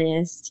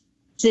 honest,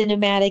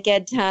 cinematic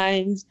at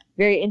times,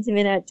 very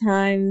intimate at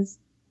times.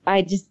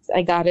 I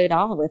got it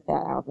all with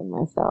that album,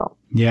 I felt.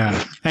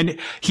 Yeah. And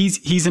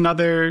he's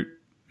another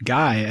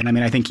guy. And I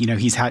mean, I think,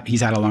 he's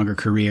had a longer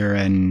career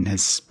and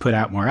has put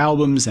out more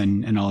albums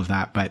and all of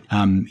that, but,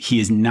 he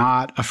is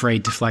not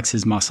afraid to flex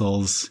his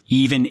muscles,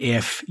 even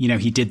if,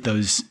 he did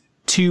those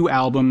 2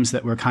 albums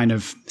that were kind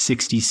of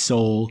 60s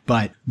soul,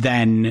 but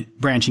then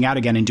branching out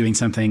again and doing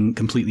something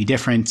completely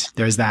different.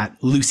 There's that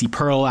Lucy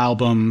Pearl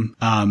album,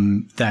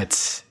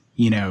 that's,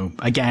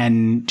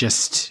 again,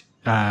 just,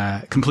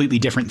 completely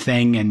different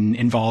thing and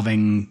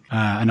involving,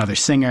 another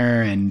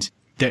singer, and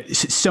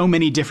there's so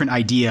many different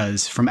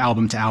ideas from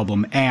album to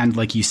album. And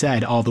like you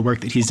said, all the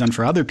work that he's done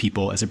for other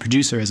people as a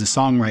producer, as a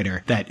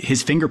songwriter, that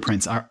his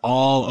fingerprints are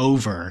all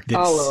over.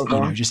 All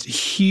over. Just a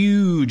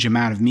huge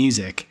amount of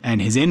music.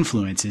 And his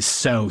influence is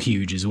so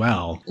huge as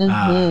well.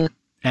 Mm-hmm.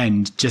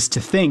 And just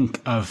to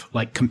think of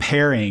like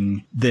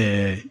comparing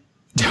the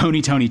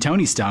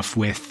Tony stuff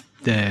with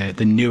the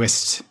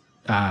newest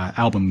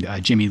album,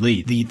 Jimmy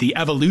Lee, the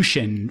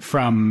evolution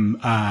from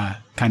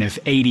kind of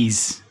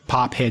 80s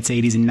pop hits,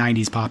 80s and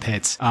 90s pop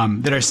hits,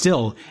 that are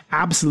still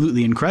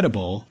absolutely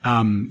incredible,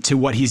 to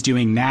what he's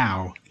doing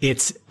now.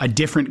 It's a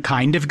different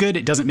kind of good.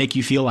 It doesn't make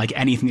you feel like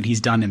anything that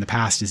he's done in the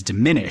past is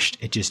diminished.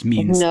 It just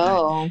means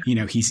that,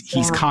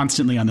 he's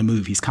constantly on the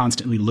move. He's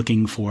constantly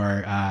looking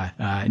for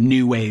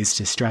new ways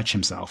to stretch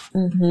himself.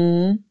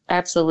 Mm-hmm.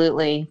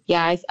 Absolutely.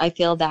 Yeah, I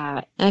feel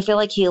that. And I feel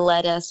like he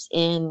led us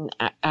in,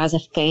 as a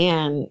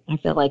fan, I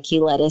feel like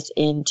he led us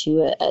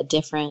into a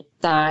different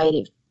side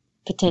of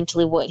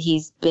potentially what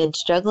he's been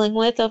struggling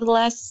with over the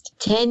last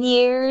 10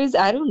 years.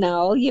 I don't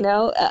know,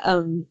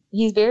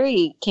 he's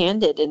very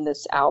candid in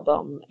this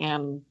album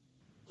and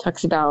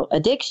talks about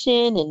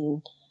addiction,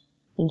 and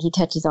I think he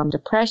touches on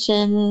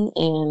depression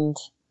and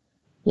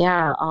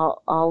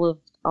all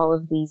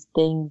of these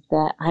things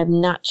that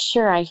I'm not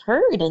sure I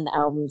heard in the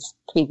albums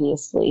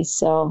previously.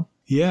 So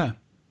yeah.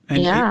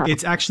 And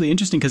it's actually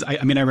interesting because I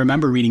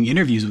remember reading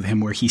interviews with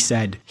him where he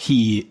said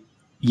his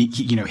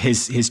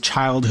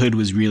childhood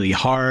was really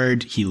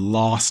hard. He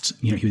lost,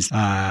 he was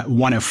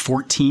one of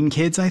 14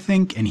 kids, I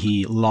think, and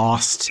he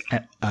lost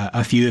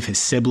a few of his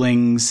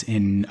siblings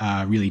in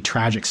really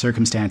tragic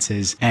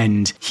circumstances.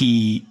 And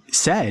he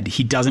said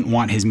he doesn't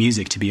want his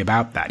music to be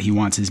about that. He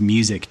wants his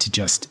music to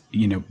just,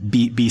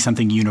 be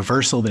something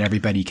universal that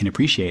everybody can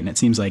appreciate. And it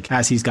seems like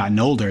as he's gotten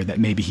older that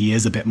maybe he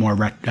is a bit more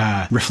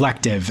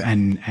reflective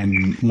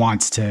and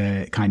wants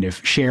to kind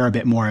of share a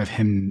bit more of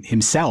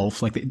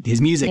himself. Like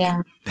his music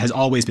has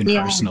always been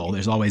personal.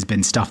 There's always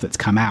been stuff that's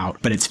come out,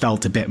 but it's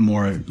felt a bit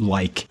more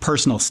like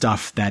personal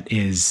stuff that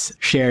is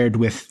shared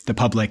with the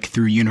public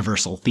through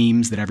universal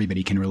themes that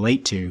everybody can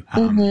relate to.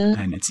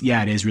 And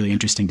it is really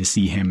interesting to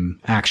see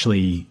him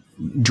actually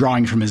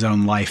drawing from his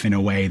own life in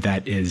a way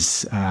that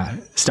is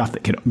stuff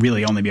that could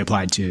really only be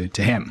applied to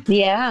him.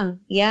 Yeah,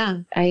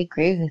 I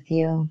agree with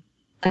you.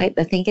 I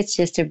think it's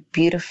just a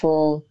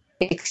beautiful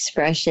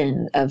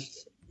expression of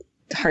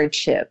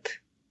hardship.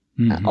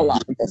 Mm-hmm. A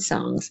lot of the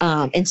songs.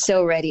 And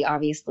So Ready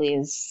obviously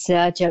is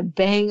such a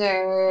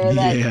banger.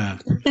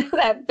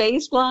 That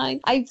bass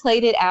line. I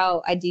played it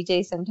out. I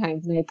DJ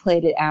sometimes and I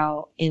played it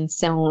out and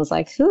someone was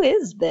like, who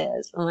is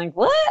this? I'm like,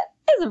 what?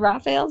 It's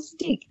Raphael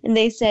Saadiq. And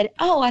they said,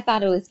 oh, I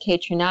thought it was Kay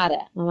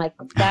Trinata. I'm like,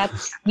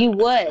 you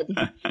would.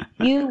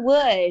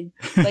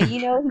 But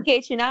you know who Kay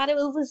Trinata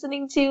was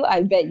listening to?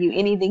 I bet you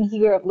anything he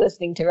grew up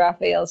listening to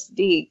Raphael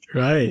Saadiq.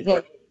 Right.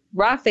 Because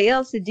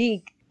Raphael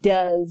Saadiq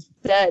does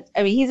that.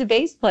 I mean, he's a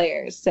bass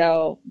player,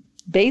 so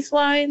bass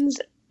lines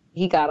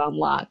he got on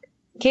lock.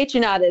 Kay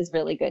Trinata is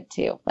really good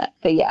too, but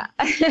yeah,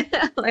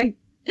 like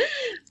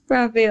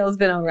Raphael's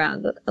been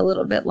around a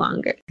little bit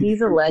longer.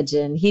 He's a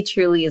legend. He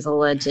truly is a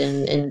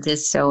legend, and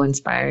just so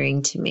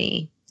inspiring to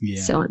me.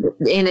 Yeah. So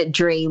in a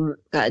dream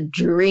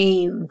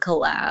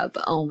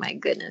collab. Oh my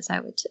goodness,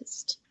 I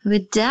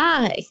would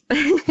die.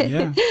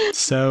 Yeah.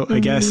 So I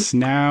guess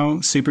now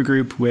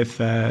supergroup with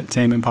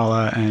Tame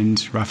Impala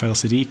and Raphael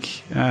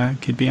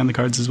Saadiq could be on the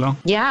cards as well.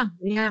 Yeah.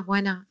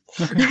 Why not?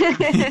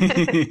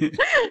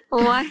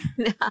 Why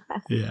not?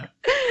 Yeah.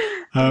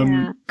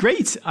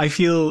 Great. I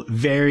feel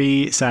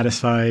very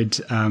satisfied.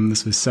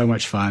 This was so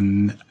much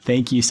fun.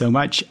 Thank you so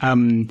much.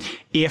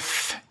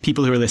 If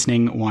people who are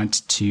listening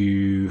want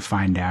to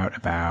find out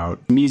about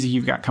music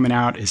you've got coming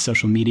out, is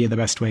social media the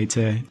best way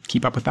to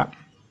keep up with that?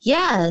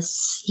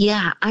 Yes.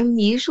 Yeah. I'm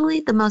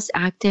usually the most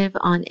active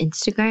on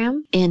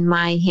Instagram, and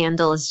my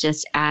handle is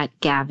just at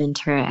Gavin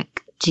Turek,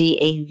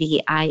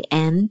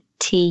 GavinTurek.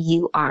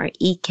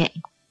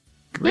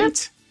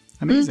 Great.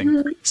 Amazing.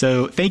 Mm-hmm.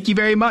 So thank you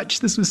very much.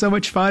 This was so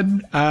much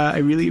fun. I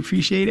really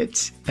appreciate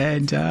it.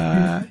 And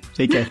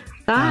take care.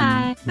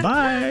 Bye.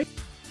 Bye.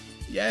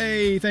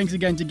 Yay. Thanks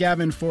again to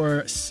Gavin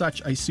for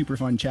such a super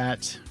fun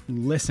chat.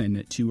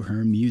 Listen to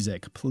her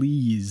music,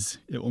 please.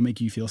 It will make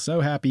you feel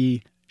so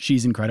happy.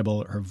 She's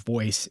incredible. Her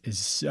voice is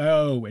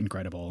so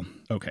incredible.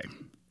 Okay,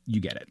 you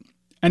get it.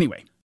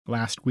 Anyway,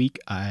 last week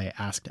I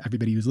asked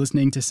everybody who's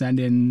listening to send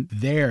in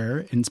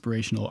their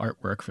inspirational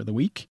artwork for the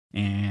week,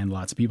 and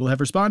lots of people have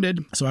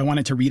responded. So I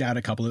wanted to read out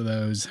a couple of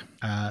those.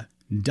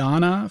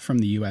 Donna from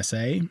the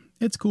USA.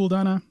 It's cool,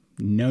 Donna.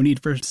 No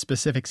need for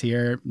specifics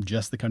here.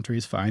 Just the country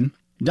is fine.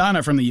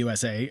 Donna from the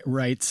USA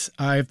writes,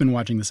 I've been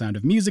watching The Sound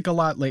of Music a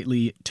lot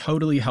lately.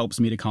 Totally helps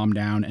me to calm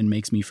down and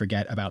makes me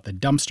forget about the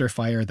dumpster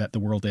fire that the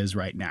world is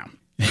right now.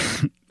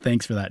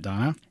 Thanks for that,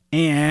 Donna.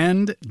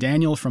 And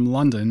Daniel from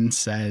London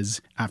says,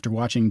 after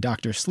watching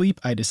Dr.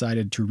 Sleep, I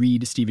decided to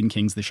read Stephen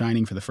King's The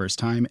Shining for the first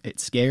time. It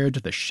scared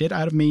the shit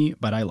out of me,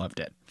 but I loved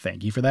it.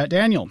 Thank you for that,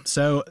 Daniel.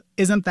 So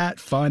isn't that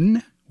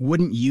fun?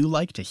 Wouldn't you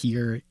like to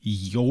hear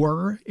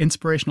your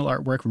inspirational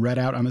artwork read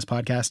out on this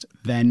podcast?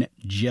 Then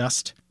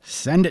just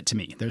send it to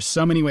me. There's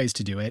so many ways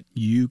to do it.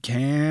 You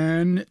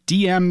can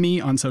DM me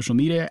on social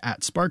media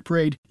at Spark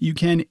Parade. You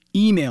can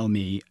email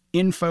me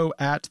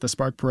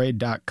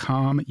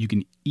info@thesparkparade.com. You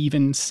can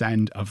even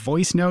send a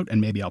voice note and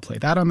maybe I'll play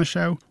that on the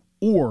show.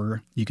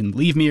 Or you can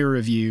leave me a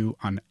review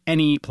on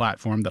any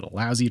platform that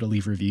allows you to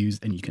leave reviews,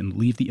 and you can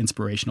leave the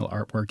inspirational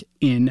artwork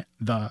in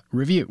the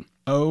review.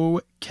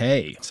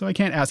 Okay, so I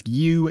can't ask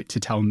you to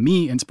tell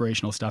me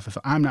inspirational stuff if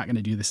I'm not going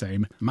to do the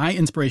same. My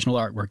inspirational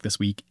artwork this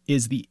week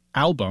is the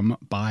album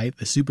by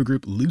the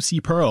supergroup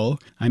Lucy Pearl.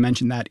 I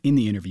mentioned that in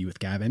the interview with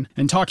Gavin.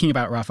 And talking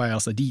about Raphael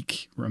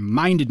Saadiq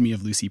reminded me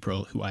of Lucy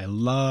Pearl, who I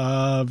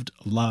loved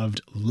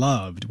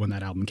when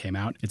that album came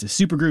out. It's a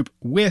supergroup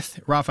with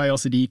Raphael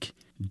Saadiq,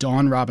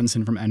 Dawn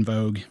Robinson from En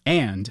Vogue,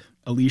 and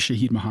Ali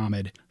Shaheed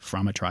Muhammad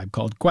from A Tribe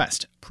Called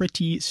Quest.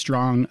 Pretty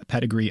strong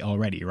pedigree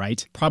already,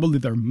 right? Probably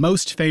their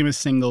most famous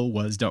single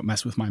was Don't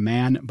Mess With My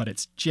Man, but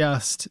it's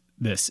just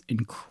this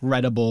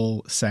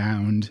incredible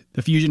sound.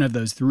 The fusion of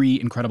those three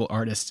incredible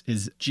artists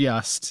is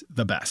just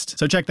the best.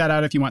 So check that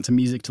out if you want some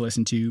music to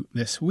listen to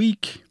this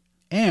week.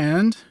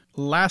 And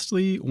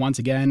lastly, once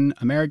again,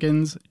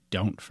 Americans,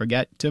 don't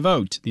forget to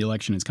vote. The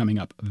election is coming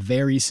up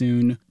very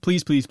soon.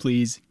 Please, please,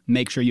 please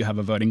make sure you have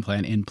a voting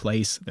plan in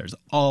place. There's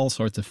all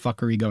sorts of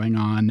fuckery going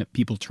on,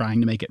 people trying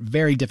to make it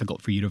very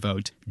difficult for you to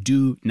vote.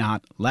 Do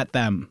not let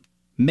them.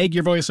 Make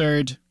your voice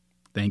heard.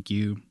 Thank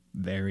you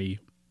very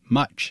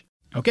much.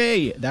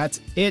 Okay,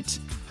 that's it.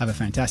 Have a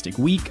fantastic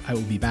week. I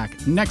will be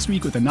back next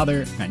week with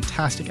another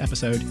fantastic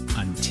episode.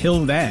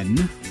 Until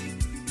then,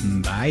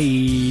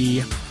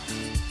 bye.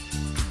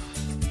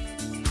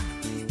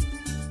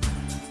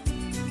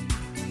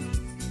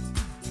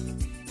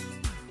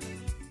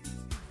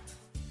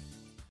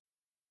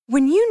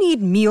 When you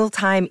need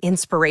mealtime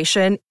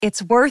inspiration,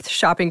 it's worth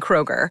shopping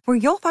Kroger, where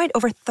you'll find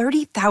over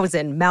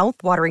 30,000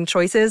 mouth-watering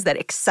choices that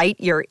excite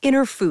your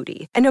inner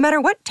foodie. And no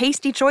matter what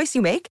tasty choice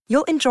you make,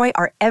 you'll enjoy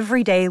our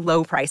everyday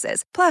low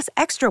prices, plus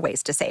extra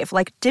ways to save,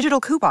 like digital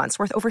coupons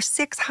worth over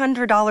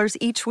 $600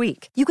 each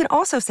week. You can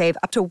also save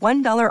up to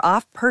 $1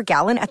 off per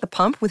gallon at the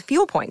pump with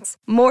fuel points.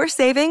 More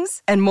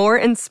savings and more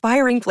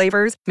inspiring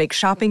flavors make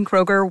shopping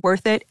Kroger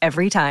worth it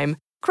every time.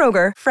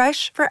 Kroger,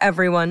 fresh for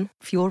everyone.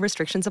 Fuel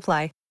restrictions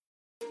apply.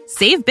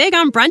 Save big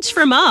on brunch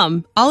for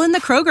mom, all in the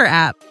Kroger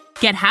app.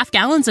 Get half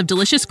gallons of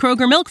delicious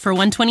Kroger milk for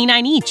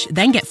 $1.29 each.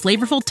 Then get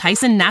flavorful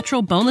Tyson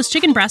natural boneless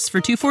chicken breasts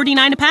for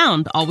 $2.49 a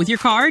pound, all with your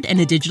card and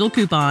a digital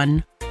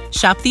coupon.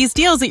 Shop these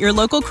deals at your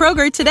local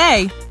Kroger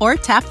today, or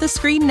tap the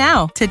screen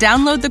now to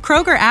download the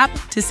Kroger app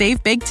to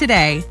save big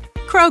today.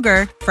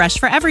 Kroger, fresh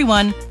for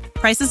everyone.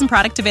 Prices and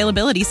product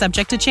availability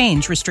subject to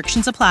change.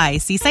 Restrictions apply.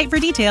 See site for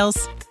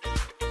details.